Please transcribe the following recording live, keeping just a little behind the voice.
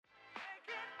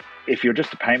if you're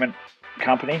just a payment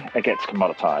company, it gets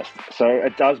commoditized. So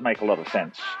it does make a lot of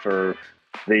sense for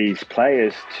these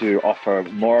players to offer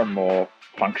more and more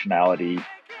functionality.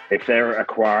 If they're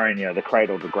acquiring, the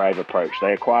cradle to grave approach,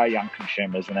 they acquire young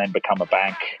consumers and then become a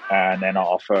bank and then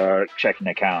offer checking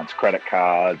accounts, credit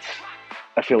cards,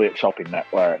 affiliate shopping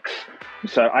networks.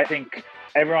 So I think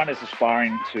everyone is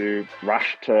aspiring to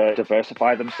rush to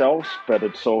diversify themselves, but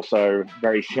it's also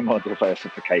very similar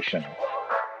diversification.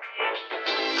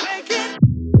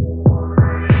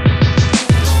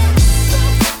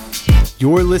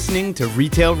 You're listening to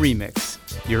Retail Remix,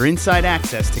 your inside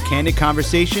access to candid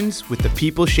conversations with the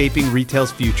people shaping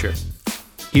retail's future.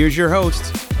 Here's your host,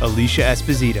 Alicia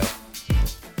Esposito.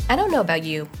 I don't know about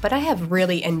you, but I have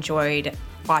really enjoyed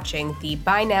watching the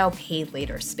buy now, pay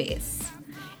later space.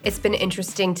 It's been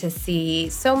interesting to see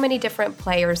so many different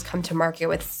players come to market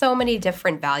with so many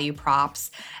different value props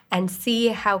and see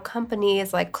how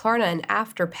companies like Klarna and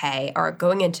Afterpay are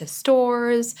going into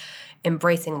stores,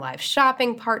 embracing live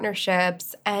shopping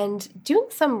partnerships, and doing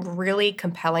some really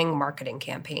compelling marketing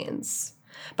campaigns.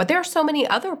 But there are so many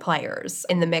other players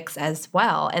in the mix as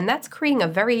well, and that's creating a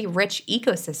very rich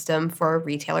ecosystem for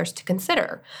retailers to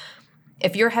consider.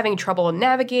 If you're having trouble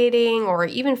navigating or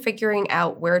even figuring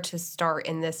out where to start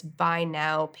in this buy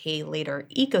now, pay later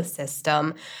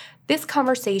ecosystem, this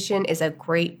conversation is a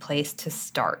great place to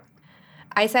start.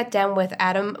 I sat down with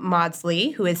Adam Maudsley,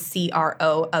 who is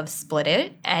CRO of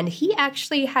Splitit, and he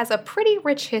actually has a pretty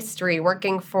rich history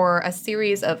working for a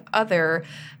series of other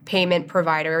payment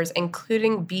providers,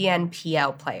 including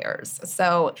BNPL players.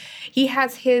 So he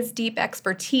has his deep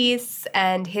expertise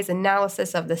and his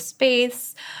analysis of the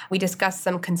space. We discussed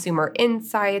some consumer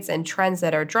insights and trends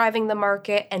that are driving the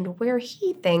market and where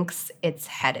he thinks it's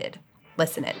headed.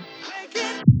 Listen in.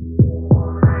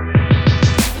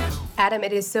 Adam,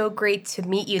 it is so great to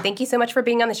meet you. Thank you so much for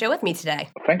being on the show with me today.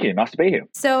 Thank you. Nice to be here.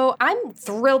 So I'm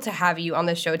thrilled to have you on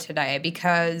the show today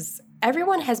because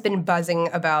everyone has been buzzing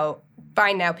about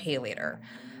buy now, pay later.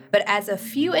 But as a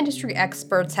few industry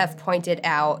experts have pointed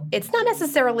out, it's not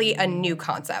necessarily a new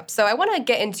concept. So I want to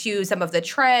get into some of the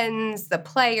trends, the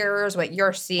players, what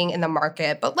you're seeing in the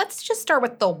market. But let's just start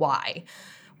with the why.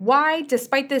 Why,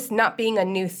 despite this not being a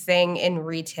new thing in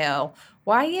retail,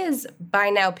 why is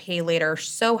buy now, pay later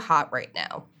so hot right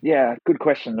now? Yeah, good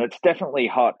question. It's definitely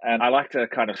hot. And I like to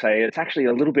kind of say it's actually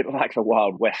a little bit like the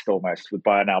Wild West almost with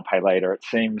buy now, pay later. It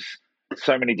seems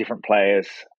so many different players.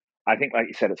 I think, like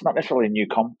you said, it's not necessarily a new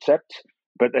concept,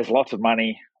 but there's lots of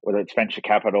money, whether it's venture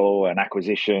capital and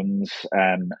acquisitions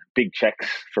and big checks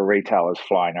for retailers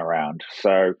flying around.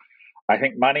 So I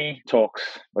think money talks,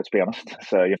 let's be honest.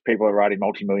 So if people are writing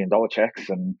multi-million-dollar checks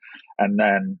and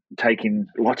then taking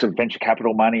lots of venture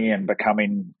capital money and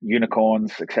becoming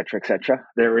unicorns, et cetera,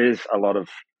 there is a lot of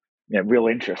real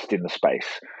interest in the space.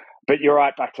 But you're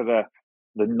right, back to the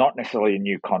not necessarily a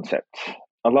new concept.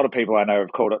 A lot of people I know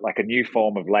have called it like a new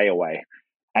form of layaway.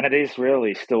 And it is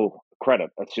really still credit.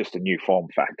 It's just a new form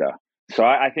factor. So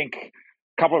I think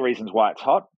a couple of reasons why it's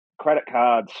hot. Credit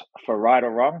cards, for right or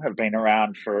wrong, have been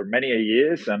around for many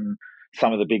years, and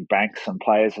some of the big banks and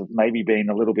players have maybe been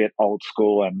a little bit old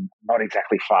school and not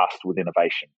exactly fast with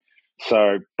innovation.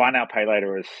 So buy now, pay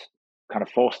later has kind of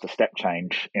forced a step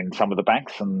change in some of the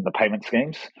banks and the payment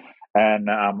schemes and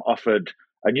offered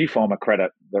a new form of credit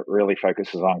that really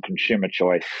focuses on consumer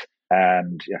choice.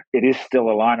 And it is still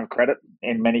a line of credit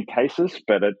in many cases,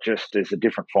 but it just is a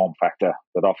different form factor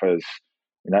that offers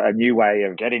a new way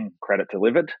of getting credit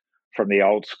delivered from the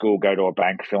old school, go to a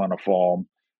bank, fill in a form,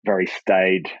 very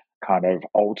staid kind of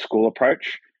old school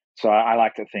approach. So I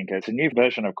like to think it's a new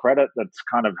version of credit that's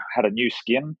kind of had a new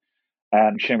skin,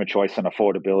 and consumer choice and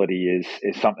affordability is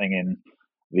something in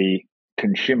the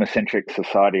consumer-centric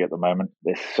society at the moment.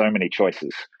 There's so many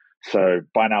choices. So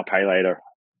buy now, pay later,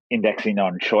 indexing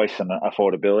on choice and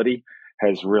affordability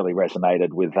has really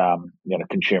resonated with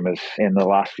consumers in the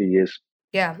last few years.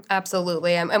 Yeah,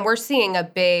 absolutely. And we're seeing a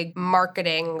big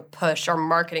marketing push or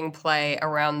marketing play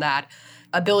around that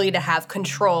ability to have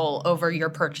control over your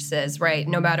purchases, right?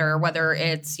 No matter whether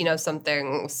it's,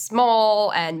 something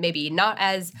small and maybe not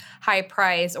as high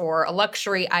price or a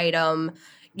luxury item,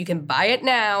 you can buy it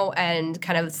now and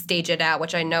kind of stage it out,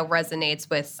 which I know resonates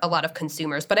with a lot of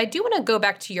consumers. But I do want to go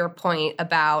back to your point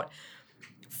about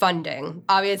funding.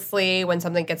 Obviously, when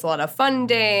something gets a lot of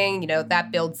funding,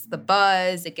 that builds the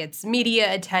buzz, it gets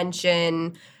media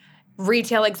attention,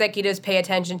 retail executives pay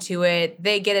attention to it,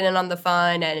 they get in on the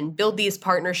fun and build these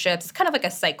partnerships. It's kind of like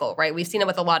a cycle, right? We've seen it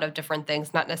with a lot of different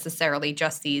things, not necessarily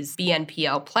just these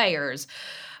BNPL players.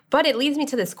 But it leads me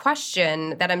to this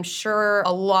question that I'm sure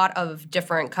a lot of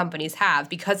different companies have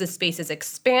because the space is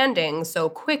expanding so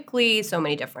quickly, so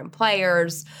many different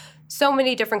players, so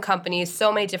many different companies,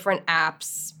 so many different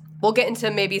apps. We'll get into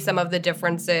maybe some of the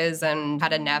differences and how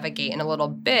to navigate in a little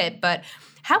bit, but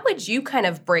how would you kind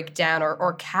of break down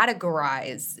or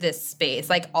categorize this space?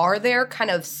 Like, are there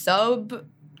kind of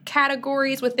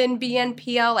subcategories within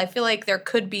BNPL? I feel like there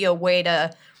could be a way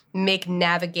to make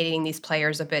navigating these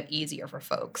players a bit easier for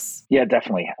folks. Yeah,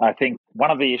 definitely. I think one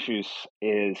of the issues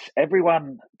is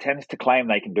everyone tends to claim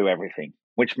they can do everything,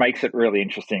 which makes it really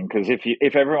interesting because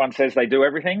if everyone says they do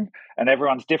everything and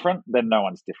everyone's different, then no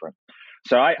one's different.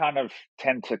 So I kind of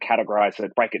tend to categorize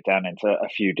it, break it down into a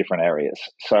few different areas.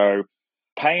 So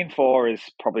Pay in 4 is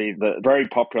probably the very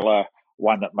popular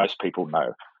one that most people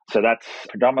know. So that's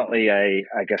predominantly a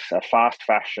fast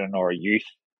fashion or a youth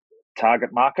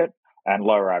target market and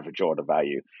lower average order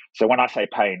value. So when I say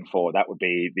Pay in 4, that would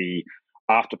be the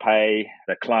Afterpay,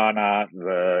 the Klarna,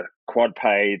 the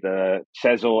QuadPay, the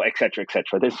Sezzle, et cetera, et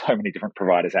cetera. There's so many different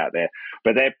providers out there,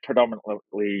 but they're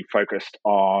predominantly focused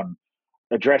on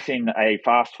addressing a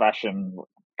fast fashion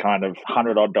kind of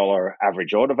 $100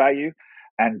 average order value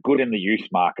and good in the youth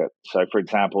market. So, for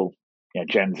example,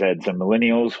 Gen Zs and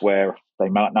millennials, where they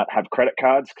might not have credit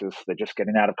cards because they're just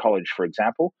getting out of college, for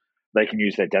example, they can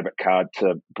use their debit card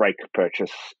to break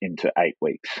purchase into 8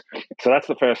 weeks. So that's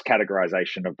the first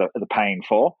categorization of the Pay in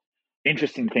 4.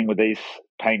 Interesting thing with these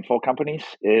Pay in 4 companies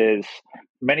is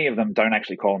many of them don't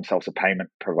actually call themselves a payment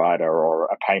provider or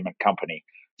a payment company.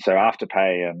 So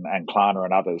Afterpay and Klarna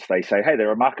and others, they say, hey,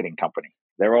 they're a marketing company.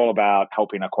 They're all about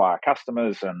helping acquire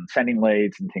customers and sending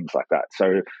leads and things like that.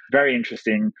 So very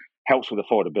interesting, helps with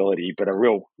affordability, but a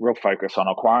real focus on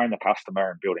acquiring the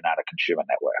customer and building out a consumer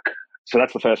network. So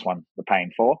that's the first one, the Pay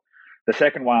in 4. The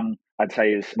second one, I'd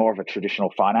say, is more of a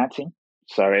traditional financing.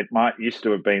 So it used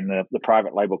to have been the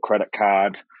private label credit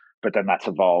card, but then that's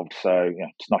evolved. So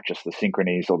it's not just the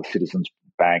Synchronies or the Citizens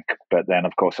Bank, but then,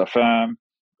 of course, Affirm,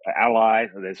 Ally.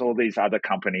 There's all these other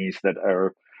companies that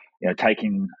are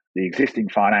taking the existing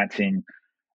financing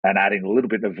and adding a little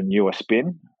bit of a newer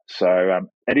spin. So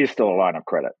it is still a line of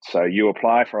credit. So you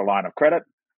apply for a line of credit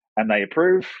and they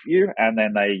approve you, and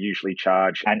then they usually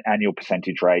charge annual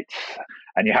percentage rates,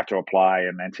 and you have to apply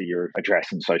and enter your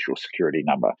address and social security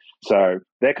number. So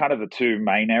they're kind of the two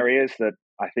main areas that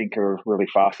I think are really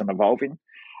fast and evolving.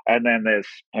 And then there's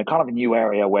kind of a new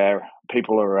area where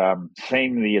people are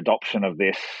seeing the adoption of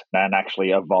this and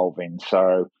actually evolving.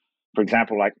 So, for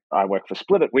example, like I work for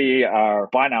Split It, we are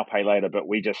buy now, pay later, but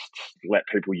we just let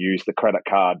people use the credit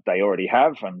card they already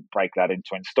have and break that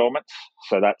into installments.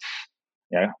 So that's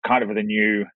kind of the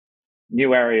new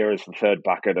area is the third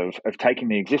bucket of taking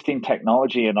the existing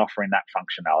technology and offering that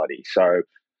functionality. So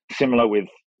similar with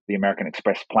the American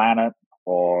Express Planet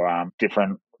or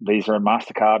different Visa and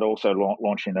MasterCard also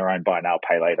launching their own buy now,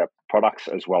 pay later products,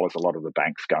 as well as a lot of the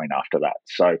banks going after that.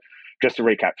 So just to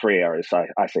recap 3 areas,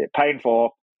 I see it: Pay in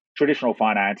 4, traditional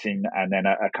financing, and then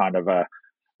a kind of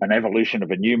an evolution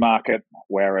of a new market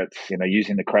where it's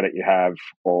using the credit you have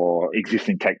or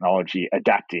existing technology,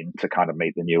 adapting to kind of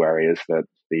meet the new areas that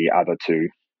the other two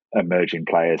emerging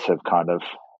players have kind of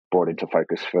brought into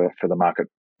focus for the market.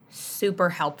 Super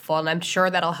helpful. And I'm sure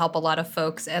that'll help a lot of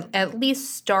folks at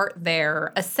least start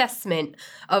their assessment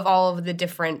of all of the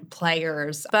different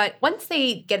players. But once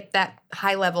they get that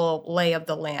high level lay of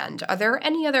the land, are there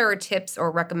any other tips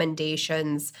or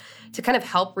recommendations to kind of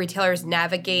help retailers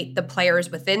navigate the players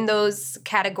within those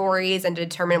categories and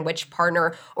determine which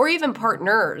partner or even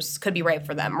partners could be right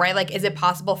for them, right? Like, is it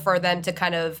possible for them to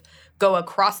kind of go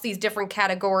across these different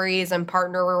categories and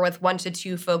partner with 1 to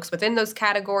 2 folks within those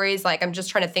categories? Like, I'm just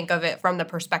trying to think of it from the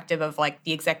perspective of like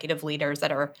the executive leaders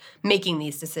that are making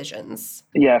these decisions.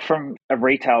 Yeah, from a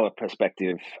retailer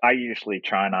perspective, I usually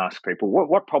try and ask people,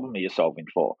 what problem are you solving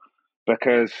for?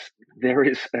 Because there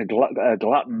is a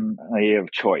gluttony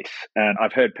of choice. And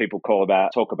I've heard people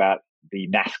talk about the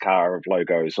NASCAR of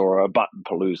logos or a button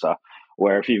palooza,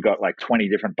 where if you've got like 20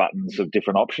 different buttons of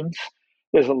different options,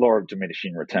 there's a law of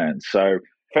diminishing returns. So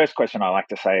first question I like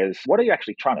to say is, what are you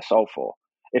actually trying to solve for?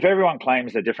 If everyone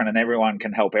claims they're different and everyone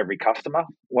can help every customer,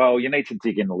 well, you need to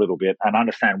dig in a little bit and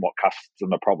understand what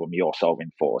customer problem you're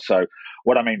solving for. So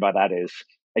what I mean by that is,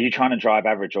 are you trying to drive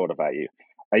average order value?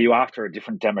 Are you after a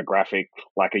different demographic,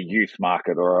 like a youth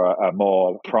market or a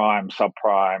more prime,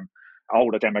 subprime,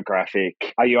 older demographic?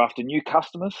 Are you after new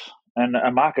customers and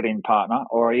a marketing partner,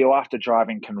 or are you after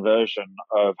driving conversion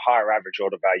of higher average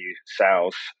order value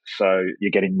sales so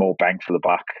you're getting more bang for the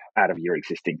buck out of your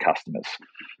existing customers?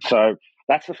 So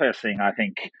that's the first thing. I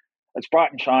think it's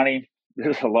bright and shiny.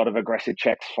 there's a lot of aggressive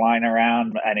checks flying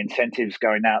around and incentives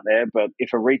going out there. But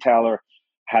if a retailer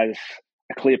has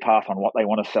a clear path on what they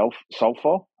want to solve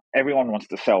for, everyone wants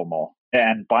to sell more.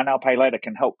 And buy now, pay later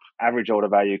can help average order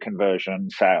value, conversion,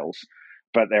 sales,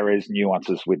 but there is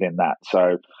nuances within that.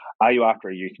 So are you after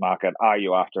a youth market? Are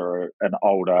you after an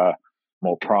older,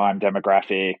 more prime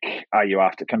demographic? Are you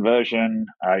after conversion?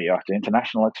 Are you after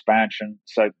international expansion?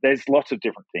 So there's lots of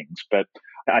different things. But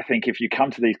I think if you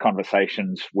come to these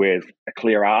conversations with a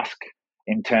clear ask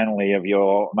internally of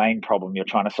your main problem you're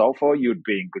trying to solve for, you'd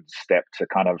be in good step to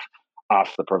kind of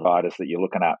ask the providers that you're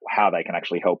looking at how they can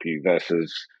actually help you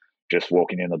versus just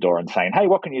walking in the door and saying, hey,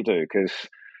 what can you do? Because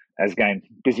as again,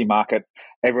 busy market,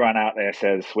 everyone out there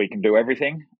says we can do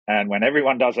everything. And when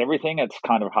everyone does everything, it's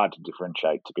kind of hard to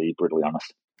differentiate, to be brutally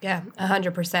honest. Yeah,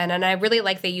 100%. And I really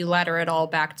like that you ladder it all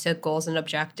back to goals and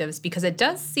objectives, because it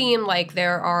does seem like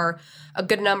there are a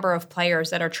good number of players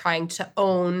that are trying to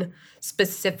own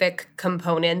specific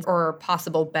components or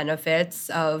possible benefits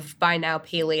of buy now,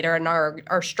 pay later, and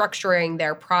are structuring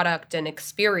their product and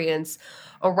experience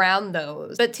around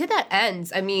those. But to that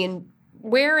end, I mean,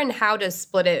 where and how does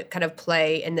Split It kind of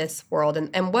play in this world?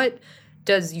 And what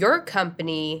does your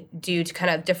company do to kind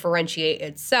of differentiate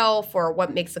itself, or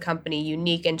what makes the company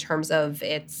unique in terms of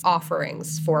its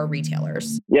offerings for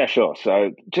retailers? Yeah, sure.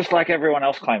 So just like everyone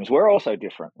else claims, we're also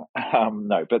different.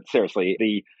 No, but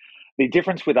seriously, the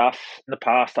difference with us in the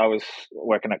past, I was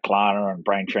working at Klarna and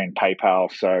Braintree and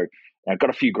PayPal. So I've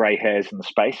got a few gray hairs in the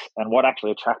space. And what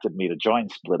actually attracted me to join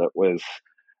Split It was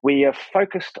we are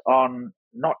focused on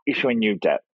not issuing new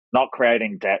debt, not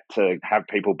creating debt to have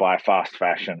people buy fast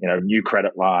fashion, new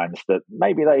credit lines that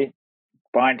maybe they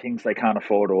buying things they can't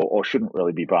afford or shouldn't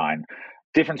really be buying.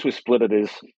 Difference with Split It is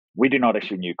we do not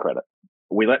issue new credit.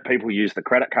 We let people use the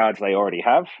credit cards they already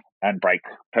have and break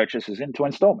purchases into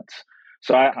installments.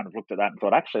 So I kind of looked at that and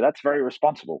thought, actually, that's very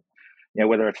responsible.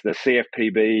 Whether it's the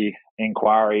CFPB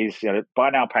inquiries, buy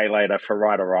now, pay later, for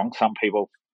right or wrong, some people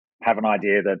have an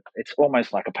idea that it's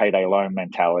almost like a payday loan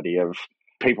mentality of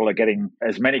people are getting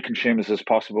as many consumers as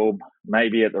possible,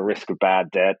 maybe at the risk of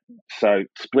bad debt. So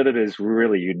Split It is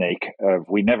really unique.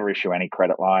 We never issue any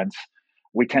credit lines.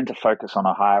 We tend to focus on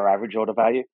a higher average order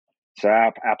value. So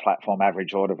our platform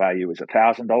average order value is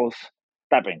 $1,000.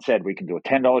 That being said, we can do a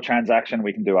 $10 transaction.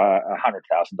 We can do a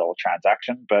 $100,000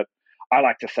 transaction. But I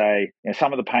like to say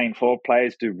some of the paying for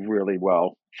players do really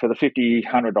well. For the $50,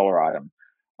 $100 item,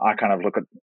 I kind of look at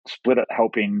Split It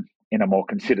helping in a more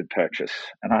considered purchase.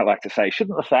 And I like to say,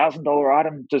 shouldn't the $1,000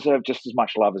 item deserve just as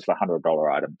much love as the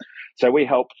 $100 item? So we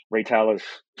help retailers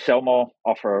sell more,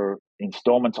 offer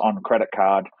installments on credit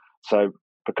card. So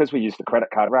because we use the credit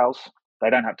card rails, they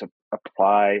don't have to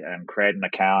apply and create an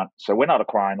account. So we're not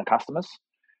acquiring the customers.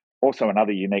 Also,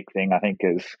 another unique thing I think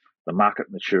is the market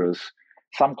matures.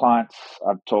 Some clients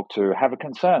I've talked to have a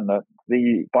concern that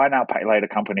the buy now, pay later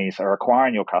companies are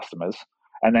acquiring your customers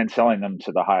and then selling them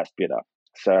to the highest bidder.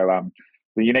 So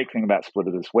the unique thing about Split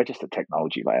It is we're just a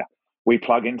technology layer. We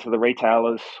plug into the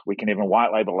retailers. We can even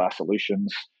white label our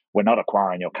solutions. We're not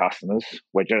acquiring your customers.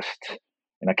 We're just,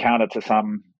 in a counter to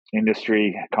some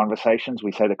industry conversations,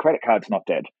 we say the credit card's not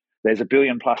dead. There's 1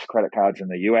 billion plus credit cards in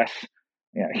the US,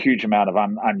 a huge amount of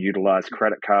unutilized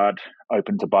credit card,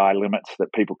 open to buy limits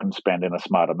that people can spend in a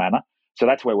smarter manner. So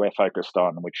that's where we're focused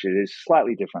on, which is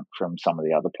slightly different from some of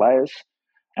the other players.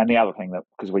 And the other thing that,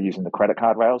 because we're using the credit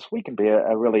card rails, we can be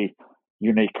a really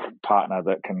unique partner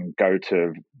that can go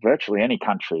to virtually any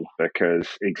country,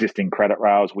 because existing credit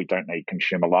rails, we don't need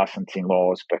consumer licensing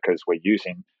laws because we're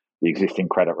using the existing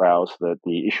credit rails that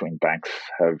the issuing banks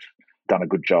have done a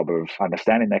good job of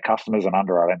understanding their customers and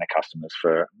underwriting their customers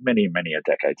for many, many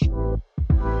decades.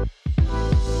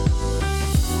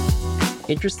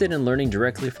 Interested in learning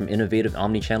directly from innovative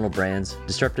omnichannel brands,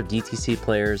 disruptive DTC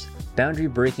players,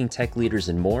 boundary-breaking tech leaders,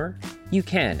 and more? You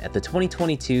can at the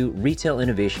 2022 Retail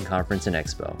Innovation Conference and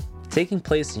Expo, taking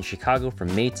place in Chicago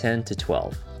from May 10 to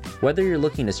 12. Whether you're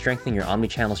looking to strengthen your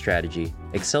omnichannel strategy,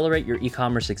 accelerate your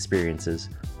e-commerce experiences,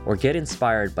 or get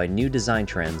inspired by new design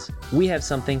trends, we have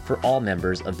something for all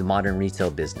members of the modern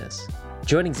retail business.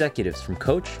 Join executives from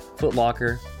Coach, Foot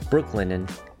Locker, Brooklinen,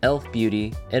 Elf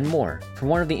Beauty, and more for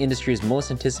one of the industry's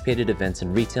most anticipated events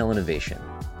in retail innovation.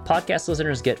 Podcast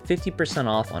listeners get 50%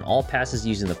 off on all passes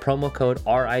using the promo code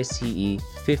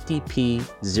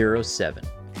RICE50P07.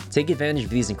 Take advantage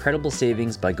of these incredible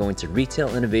savings by going to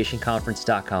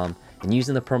retailinnovationconference.com and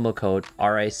using the promo code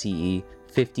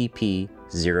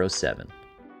RICE50P07.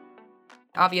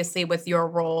 Obviously, with your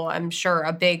role, I'm sure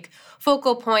a big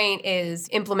focal point is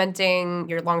implementing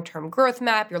your long-term growth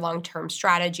map, your long-term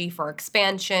strategy for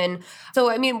expansion. So,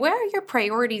 I mean, where are your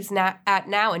priorities at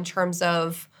now in terms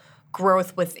of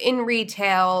growth within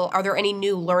retail? Are there any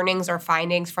new learnings or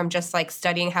findings from just like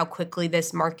studying how quickly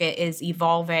this market is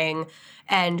evolving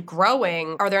and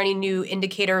growing? Are there any new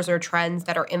indicators or trends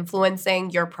that are influencing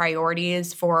your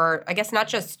priorities for, I guess, not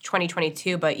just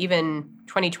 2022, but even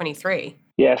 2023?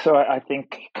 Yeah, so I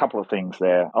think a couple of things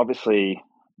there. Obviously,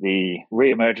 the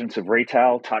re-emergence of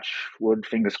retail, touch wood,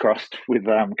 fingers crossed with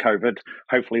COVID.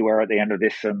 Hopefully we're at the end of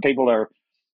this and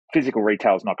physical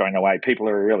retail is not going away. People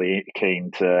are really keen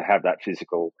to have that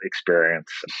physical experience.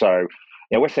 So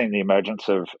we're seeing the emergence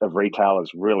of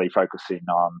retailers really focusing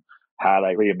on how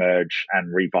they re-emerge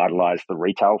and revitalize the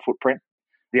retail footprint.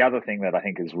 The other thing that I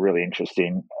think is really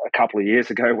interesting, a couple of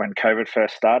years ago when COVID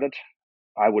first started,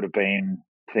 I would have been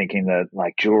thinking that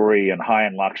like jewelry and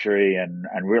high-end luxury and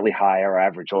really higher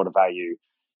average order value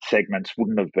segments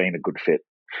wouldn't have been a good fit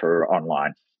for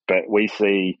online. But we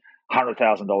see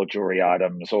 $100,000 jewelry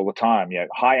items all the time,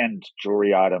 high-end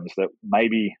jewelry items that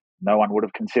maybe no one would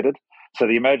have considered. So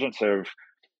the emergence of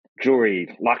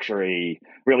jewelry, luxury,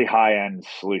 really high-end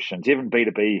solutions, even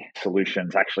B2B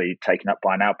solutions actually taking up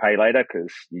buy now, pay later,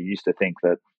 because you used to think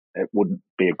that it wouldn't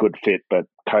be a good fit, but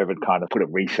COVID kind of put a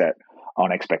reset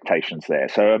on expectations there.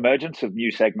 So emergence of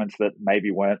new segments that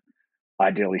maybe weren't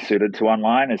ideally suited to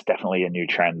online is definitely a new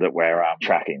trend that we're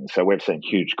tracking. So we've seen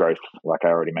huge growth, like I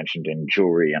already mentioned, in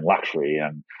jewelry and luxury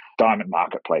and diamond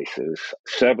marketplaces.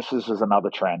 Services is another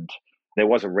trend. There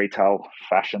was a retail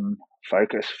fashion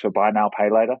focus for buy now, pay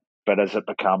later, but as it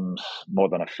becomes more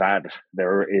than a fad,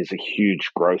 there is a huge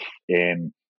growth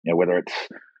in whether it's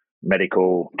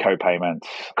medical co-payments,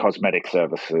 cosmetic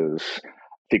services,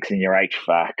 fixing your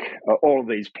HVAC, all of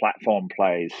these platform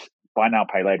plays. Buy now,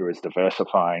 pay later is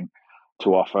diversifying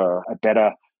to offer a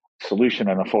better solution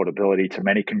and affordability to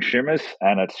many consumers,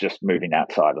 and it's just moving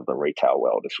outside of the retail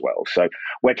world as well. So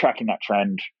we're tracking that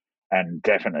trend and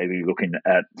definitely looking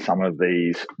at some of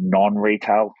these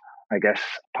non-retail,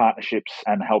 partnerships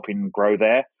and helping grow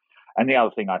there. And the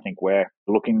other thing I think we're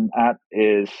looking at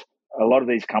is a lot of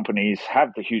these companies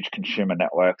have the huge consumer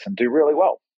networks and do really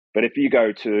well. But if you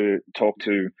go to talk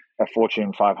to a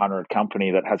Fortune 500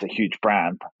 company that has a huge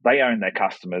brand, they own their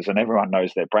customers and everyone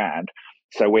knows their brand.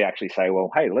 So we actually say, well,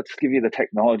 hey, let's give you the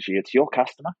technology. It's your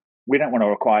customer. We don't want to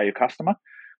acquire your customer.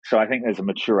 So I think there's a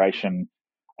maturation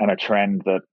and a trend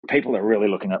that people are really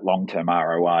looking at long-term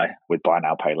ROI with buy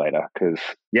now, pay later. Because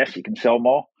yes, you can sell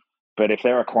more, but if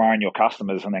they're acquiring your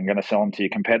customers and then going to sell them to your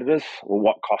competitors, well,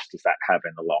 what cost does that have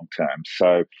in the long term?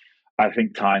 So I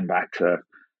think tying back to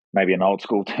maybe an old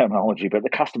school terminology, but the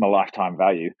customer lifetime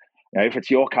value, if it's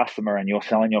your customer and you're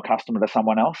selling your customer to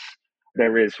someone else,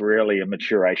 there is really a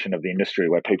maturation of the industry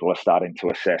where people are starting to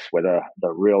assess whether the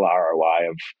real ROI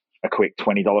of a quick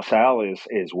 $20 sale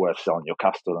is worth selling your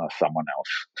customer to someone else.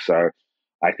 So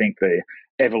I think the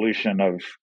evolution of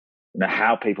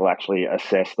how people actually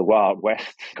assess the Wild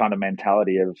West kind of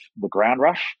mentality of the ground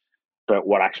rush, but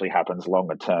what actually happens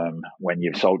longer term when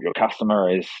you've sold your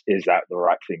customer is that the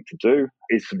right thing to do?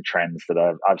 Is some trends that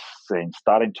I've seen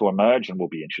starting to emerge, and we'll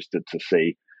be interested to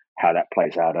see how that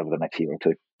plays out over the next year or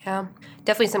two. Yeah,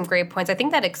 definitely some great points. I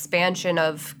think that expansion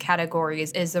of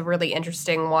categories is a really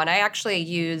interesting one. I actually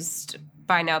used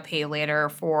buy now, pay later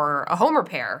for a home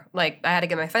repair. Like I had to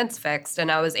get my fence fixed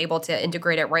and I was able to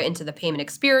integrate it right into the payment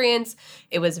experience.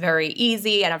 It was very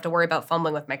easy. I don't have to worry about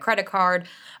fumbling with my credit card.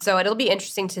 So it'll be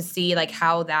interesting to see like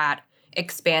how that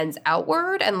expands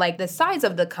outward and like the size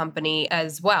of the company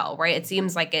as well, right? It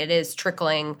seems like it is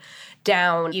trickling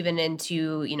down even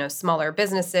into, smaller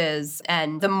businesses.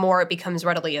 And the more it becomes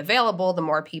readily available, the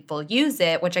more people use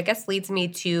it, which I guess leads me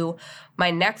to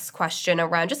my next question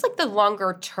around just like the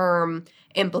longer term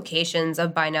implications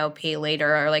of buy now, pay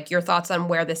later, or like your thoughts on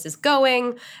where this is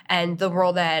going and the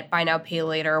role that buy now, pay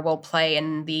later will play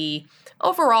in the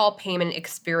overall payment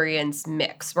experience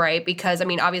mix, right? Because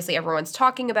obviously everyone's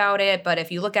talking about it, but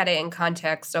if you look at it in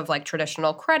context of like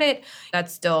traditional credit,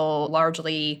 that's still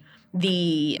largely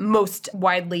the most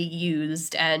widely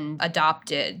used and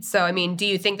adopted. So, do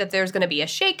you think that there's going to be a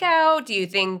shakeout? Do you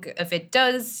think if it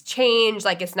does change,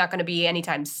 like it's not going to be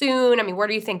anytime soon? Where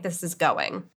do you think this is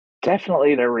going?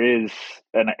 Definitely there is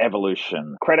an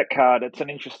evolution. Credit card, it's an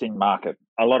interesting market.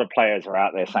 A lot of players are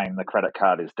out there saying the credit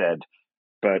card is dead,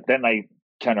 but then they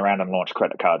turn around and launch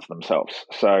credit cards themselves.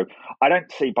 So I don't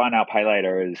see buy now, pay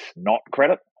later as not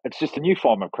credit. It's just a new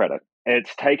form of credit.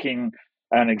 It's taking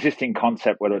an existing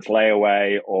concept, whether it's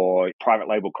layaway or private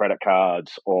label credit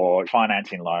cards or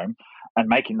financing loan, and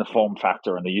making the form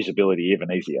factor and the usability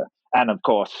even easier. And of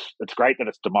course, it's great that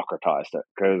it's democratized it,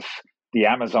 because the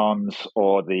Amazons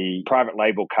or the private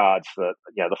label cards that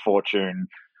the Fortune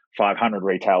 500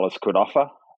 retailers could offer,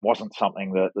 wasn't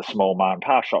something that the small mom and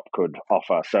pop shop could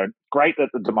offer. So great that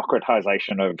the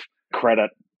democratization of credit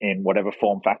in whatever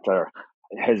form factor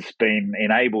has been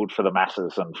enabled for the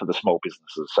masses and for the small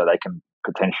businesses so they can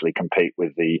potentially compete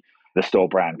with the store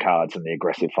brand cards and the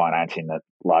aggressive financing that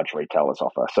large retailers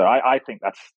offer. So I think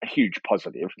that's a huge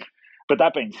positive. But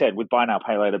that being said, with buy now,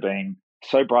 pay later being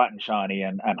so bright and shiny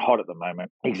and hot at the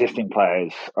moment, existing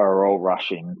players are all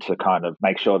rushing to kind of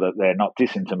make sure that they're not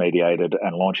disintermediated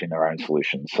and launching their own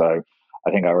solutions. So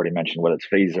I think I already mentioned whether it's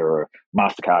Visa or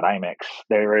MasterCard, Amex,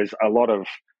 there is a lot of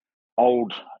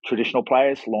old traditional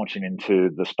players launching into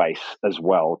the space as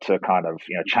well to kind of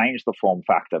change the form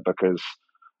factor, because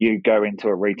you go into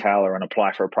a retailer and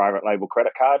apply for a private label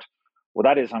credit card. Well,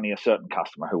 that is only a certain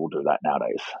customer who will do that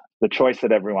nowadays. The choice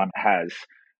that everyone has,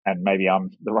 and maybe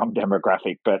I'm the wrong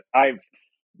demographic, but I've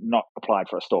not applied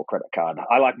for a store credit card.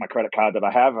 I like my credit card that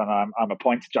I have, and I'm a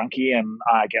points junkie, and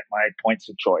I get my points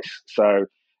of choice. So,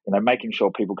 making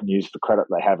sure people can use the credit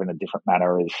they have in a different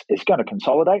manner is going to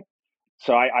consolidate.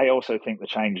 So I also think the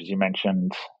changes you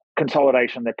mentioned,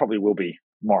 consolidation, there probably will be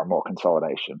more and more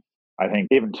consolidation. I think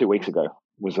even 2 weeks ago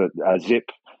was a Zip,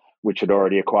 which had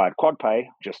already acquired QuadPay,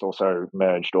 just also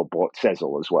merged or bought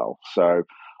Sezzle as well. So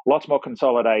lots more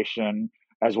consolidation,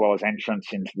 as well as entrance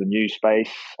into the new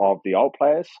space of the old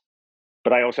players.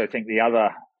 But I also think the other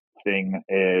thing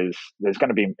is there's going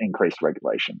to be increased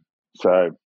regulation.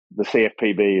 So the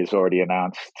CFPB has already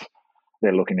announced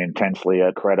they're looking intensely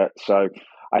at credit. So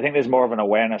I think there's more of an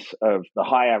awareness of the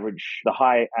high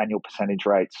annual percentage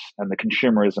rates and the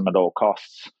consumerism at all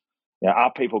costs.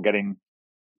 Are people getting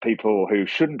people who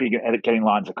shouldn't be getting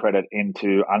lines of credit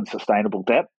into unsustainable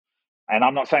debt? And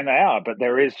I'm not saying they are, but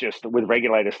there is, just with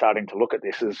regulators starting to look at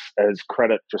this as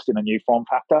credit just in a new form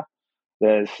factor.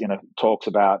 There's talks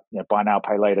about buy now,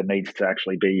 pay later needs to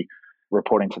actually be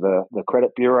reporting to the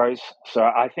credit bureaus. So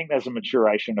I think there's a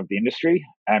maturation of the industry,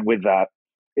 and with that,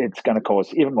 it's going to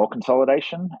cause even more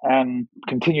consolidation and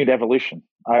continued evolution.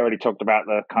 I already talked about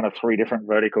the kind of three different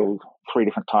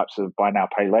types of buy now,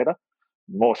 pay later.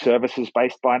 More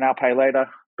services-based buy now, pay later,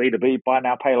 B2B buy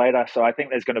now, pay later. So I think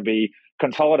there's going to be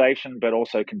consolidation, but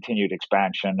also continued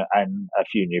expansion, and a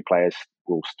few new players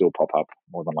will still pop up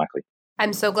more than likely.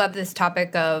 I'm so glad this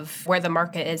topic of where the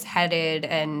market is headed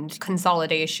and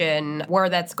consolidation, where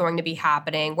that's going to be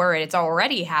happening, where it's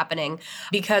already happening,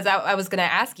 because I was going to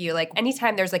ask you,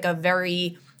 anytime there's a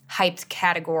very hyped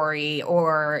category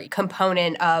or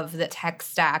component of the tech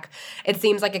stack, it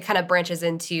seems like it kind of branches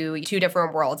into two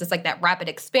different worlds. It's like that rapid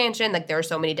expansion, there are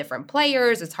so many different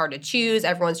players, it's hard to choose,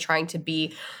 everyone's trying to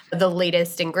be the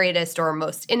latest and greatest or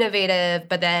most innovative,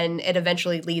 but then it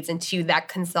eventually leads into that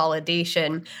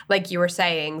consolidation, like you were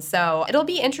saying. So it'll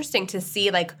be interesting to see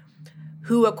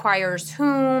who acquires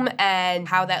whom and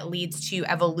how that leads to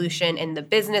evolution in the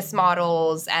business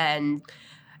models, and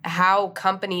how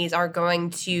companies are going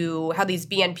to, how these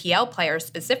BNPL players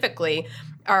specifically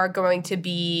are going to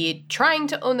be trying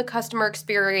to own the customer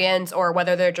experience, or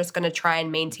whether they're just going to try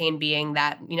and maintain being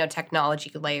that, technology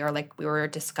layer like we were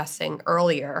discussing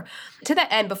earlier. To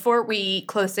that end, before we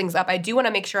close things up, I do want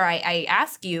to make sure I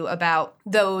ask you about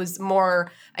those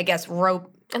more, I guess,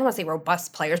 I don't want to say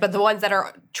robust players, but the ones that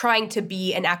are trying to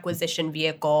be an acquisition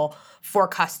vehicle for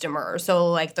customers.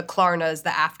 So the Klarnas, the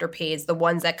Afterpays, the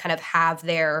ones that kind of have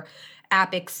their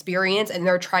app experience and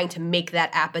they're trying to make that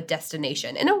app a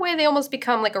destination. In a way, they almost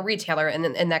become like a retailer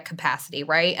in that capacity,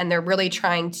 right? And they're really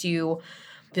trying to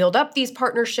build up these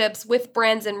partnerships with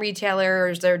brands and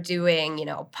retailers. They're doing,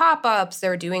 pop-ups,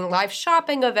 they're doing live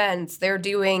shopping events, they're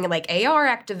doing AR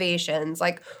activations,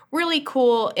 really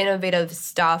cool, innovative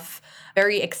stuff,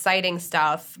 very exciting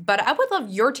stuff. But I would love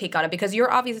your take on it, because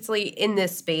you're obviously in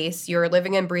this space, you're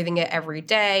living and breathing it every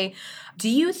day. Do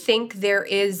you think there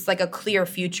is a clear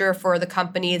future for the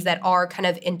companies that are kind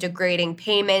of integrating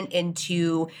payment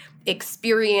into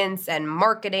experience and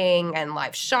marketing and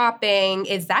live shopping?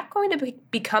 Is that going to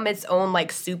become its own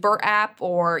super app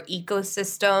or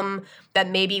ecosystem that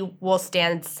maybe will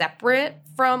stand separate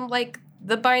from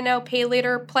the buy now, pay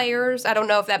later players? I don't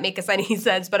know if that makes any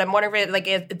sense, but I'm wondering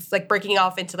if it's breaking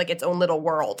off into its own little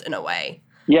world in a way.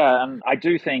 Yeah, and I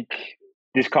do think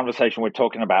this conversation, we're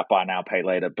talking about buy now, pay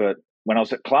later, but when I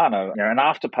was at Klarna, and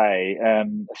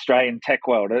Afterpay, Australian tech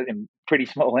world, in pretty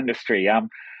small industry,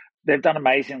 they've done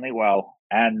amazingly well.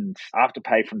 And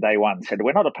Afterpay from day one said,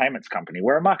 we're not a payments company,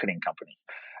 we're a marketing company.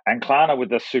 And Klarna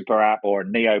with the super app, or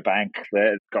neobank,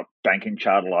 they've got banking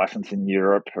charter license in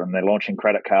Europe, and they're launching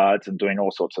credit cards and doing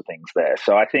all sorts of things there.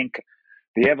 So I think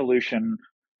the evolution,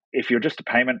 if you're just a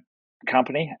payment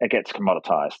company, it gets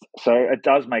commoditized. So it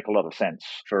does make a lot of sense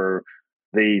for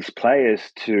these players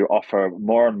to offer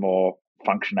more and more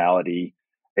functionality,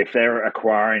 if they're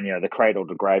acquiring, the cradle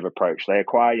to grave approach, they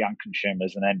acquire young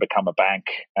consumers and then become a bank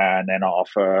and then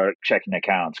offer checking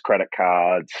accounts, credit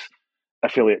cards,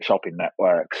 affiliate shopping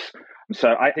networks. So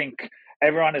I think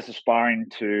everyone is aspiring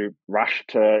to rush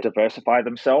to diversify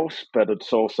themselves, but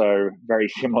it's also very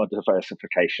similar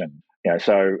diversification.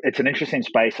 So it's an interesting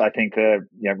space. I think they're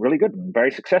really good and very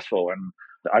successful. And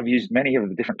I've used many of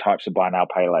the different types of buy now,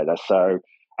 pay later. So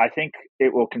I think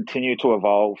it will continue to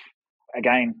evolve.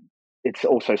 Again, it's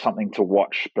also something to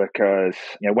watch because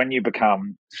when you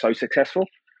become so successful,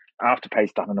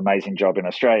 Afterpay's done an amazing job in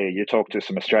Australia. You talk to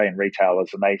some Australian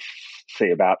retailers and they see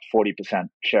about 40%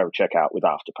 share of checkout with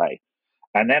Afterpay.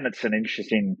 And then it's an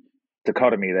interesting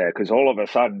dichotomy there because all of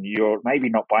a sudden you're maybe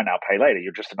not buy now, pay later.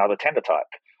 You're just another tender type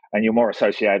and you're more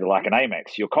associated like an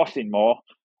Amex. You're costing more.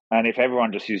 And if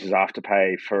everyone just uses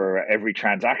Afterpay for every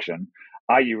transaction,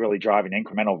 are you really driving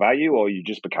incremental value or are you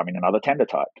just becoming another tender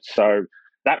type? So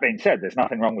that being said, there's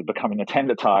nothing wrong with becoming a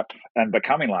tender type and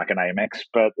becoming like an Amex,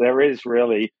 but there is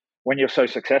really, when you're so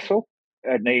successful,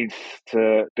 it needs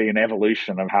to be an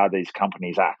evolution of how these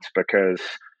companies act because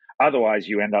otherwise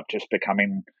you end up just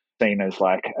becoming seen as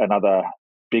like another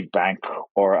big bank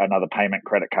or another payment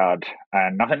credit card,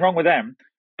 and nothing wrong with them.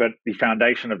 But the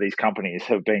foundation of these companies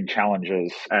have been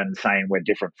challenges and saying we're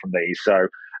different from these. So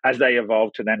as they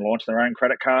evolve to then launch their own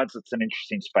credit cards, it's an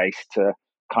interesting space to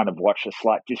kind of watch a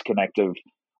slight disconnect of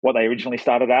what they originally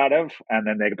started out of, and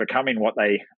then they're becoming what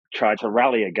they tried to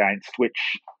rally against, which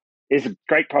is a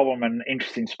great problem and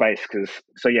interesting space because,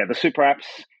 the super apps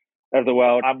of the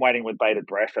world, I'm waiting with bated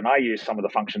breath, and I use some of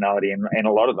the functionality in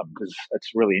a lot of them because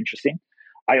it's really interesting.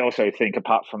 I also think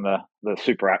apart from the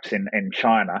super apps in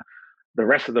China, the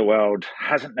rest of the world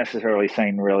hasn't necessarily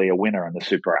seen really a winner in the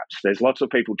super apps. There's lots of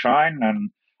people trying, and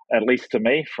at least to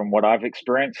me, from what I've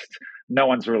experienced, no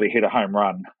one's really hit a home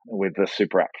run with the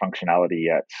super app functionality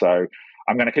yet. So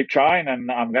I'm going to keep trying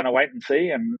and I'm going to wait and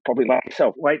see, and probably like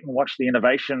yourself, wait and watch the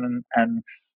innovation and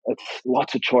it's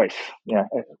lots of choice.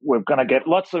 We're going to get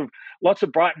lots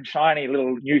of bright and shiny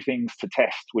little new things to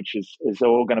test, which is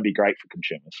all going to be great for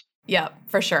consumers. Yeah,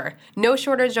 for sure. No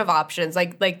shortage of options,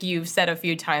 like you've said a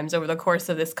few times over the course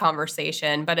of this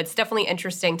conversation, but it's definitely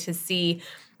interesting to see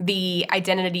the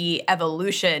identity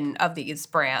evolution of these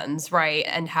brands, right?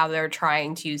 And how they're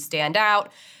trying to stand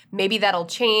out. Maybe that'll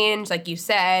change, like you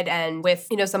said, and with,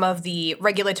 some of the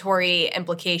regulatory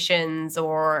implications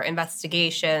or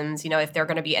investigations, if there are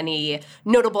going to be any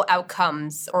notable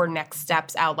outcomes or next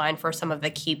steps outlined for some of the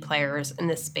key players in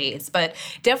this space. But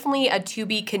definitely a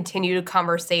to-be continued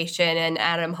conversation. And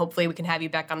Adam, hopefully we can have you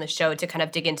back on the show to kind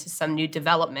of dig into some new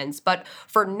developments. But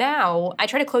for now, I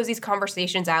try to close these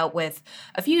conversations out with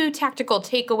a few tactical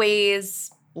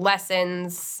takeaways,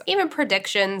 lessons, even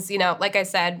predictions. Like I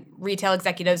said, retail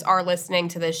executives are listening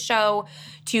to this show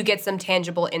to get some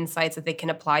tangible insights that they can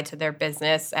apply to their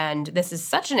business. And this is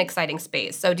such an exciting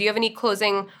space. So do you have any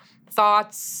closing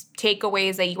thoughts,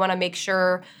 takeaways that you want to make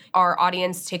sure our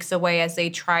audience takes away as they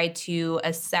try to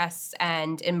assess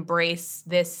and embrace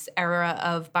this era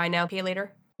of buy now, pay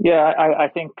later? Yeah, I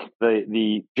think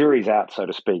the jury's out, so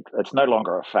to speak. It's no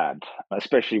longer a fad,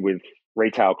 especially with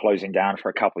retail closing down for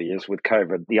a couple of years with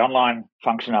COVID. The online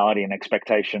functionality and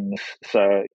expectations,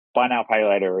 so buy now, pay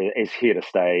later is here to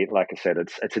stay. Like I said,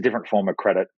 it's a different form of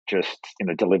credit, just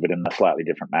delivered in a slightly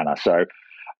different manner. So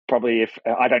probably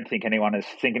I don't think anyone is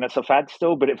thinking it's a fad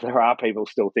still, but if there are people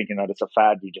still thinking that it's a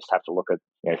fad, you just have to look at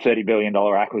 $30 billion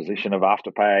acquisition of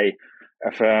Afterpay,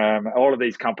 Affirm, all of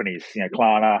these companies,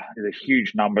 Klarna, the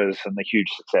huge numbers and the huge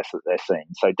success that they're seeing.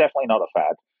 So definitely not a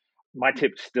fad. My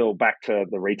tip still back to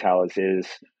the retailers is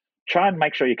try and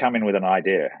make sure you come in with an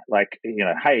idea. Like,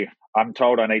 hey, I'm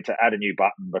told I need to add a new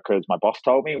button because my boss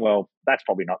told me. Well, that's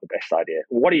probably not the best idea.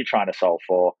 What are you trying to solve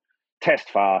for? Test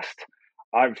fast.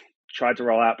 I've tried to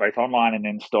roll out both online and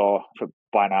in-store for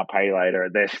buy now, pay later.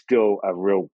 There's still a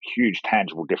real huge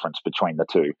tangible difference between the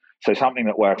two. So something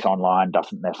that works online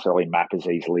doesn't necessarily map as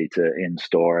easily to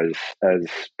in-store as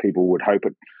people would hope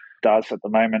it does at the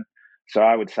moment. So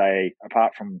I would say,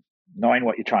 apart from knowing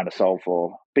what you're trying to solve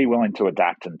for, be willing to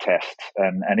adapt and test.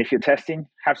 And if you're testing,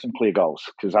 have some clear goals,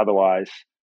 because otherwise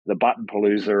the button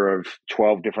palooza of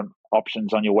 12 different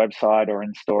options on your website or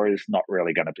in store is not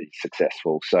really going to be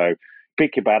successful. So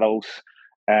pick your battles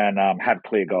and have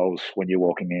clear goals when you're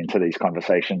walking into these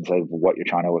conversations of what you're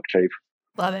trying to achieve.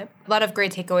 Love it. A lot of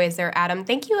great takeaways there, Adam.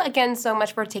 Thank you again so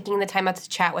much for taking the time out to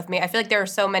chat with me. I feel like there are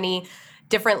so many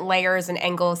different layers and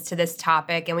angles to this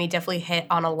topic, and we definitely hit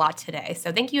on a lot today.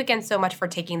 So thank you again so much for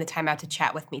taking the time out to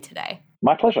chat with me today.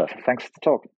 My pleasure. Thanks to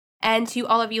talk. And to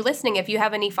all of you listening, if you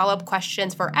have any follow-up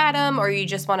questions for Adam or you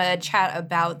just want to chat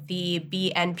about the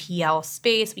BNPL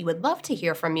space, we would love to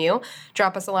hear from you.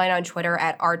 Drop us a line on Twitter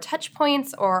at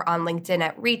 @RTouchpoints or on LinkedIn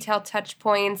at Retail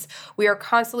Touchpoints. We are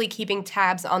constantly keeping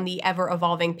tabs on the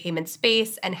ever-evolving payment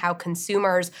space and how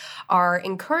consumers are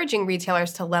encouraging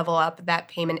retailers to level up that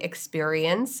payment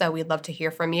experience. So we'd love to hear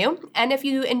from you. And if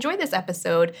you enjoyed this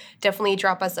episode, definitely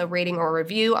drop us a rating or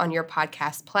review on your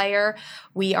podcast player.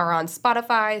 We are on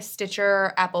Spotify,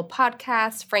 Stitcher, Apple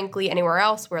Podcasts, frankly, anywhere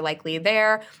else, we're likely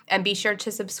there. And be sure to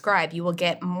subscribe. You will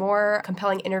get more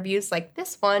compelling interviews like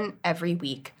this one every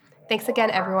week. Thanks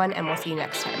again, everyone, and we'll see you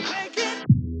next time.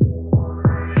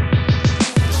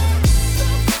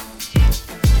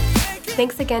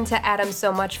 Thanks again to Adam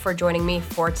so much for joining me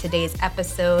for today's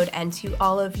episode, and to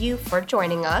all of you for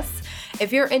joining us.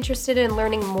 If you're interested in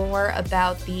learning more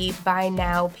about the Buy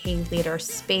Now, Pay Later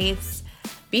space,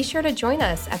 be sure to join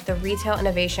us at the Retail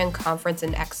Innovation Conference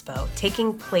and Expo,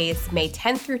 taking place May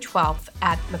 10th through 12th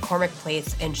at McCormick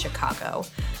Place in Chicago.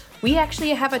 We actually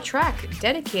have a track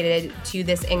dedicated to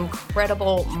this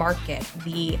incredible market,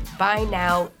 the Buy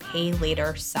Now, Pay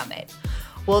Later Summit.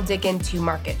 We'll dig into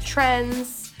market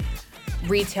trends,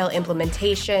 retail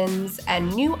implementations,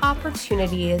 and new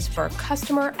opportunities for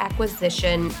customer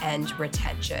acquisition and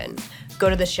retention. Go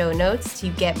to the show notes to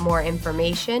get more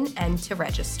information and to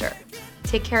register.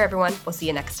 Take care, everyone. We'll see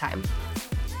you next time.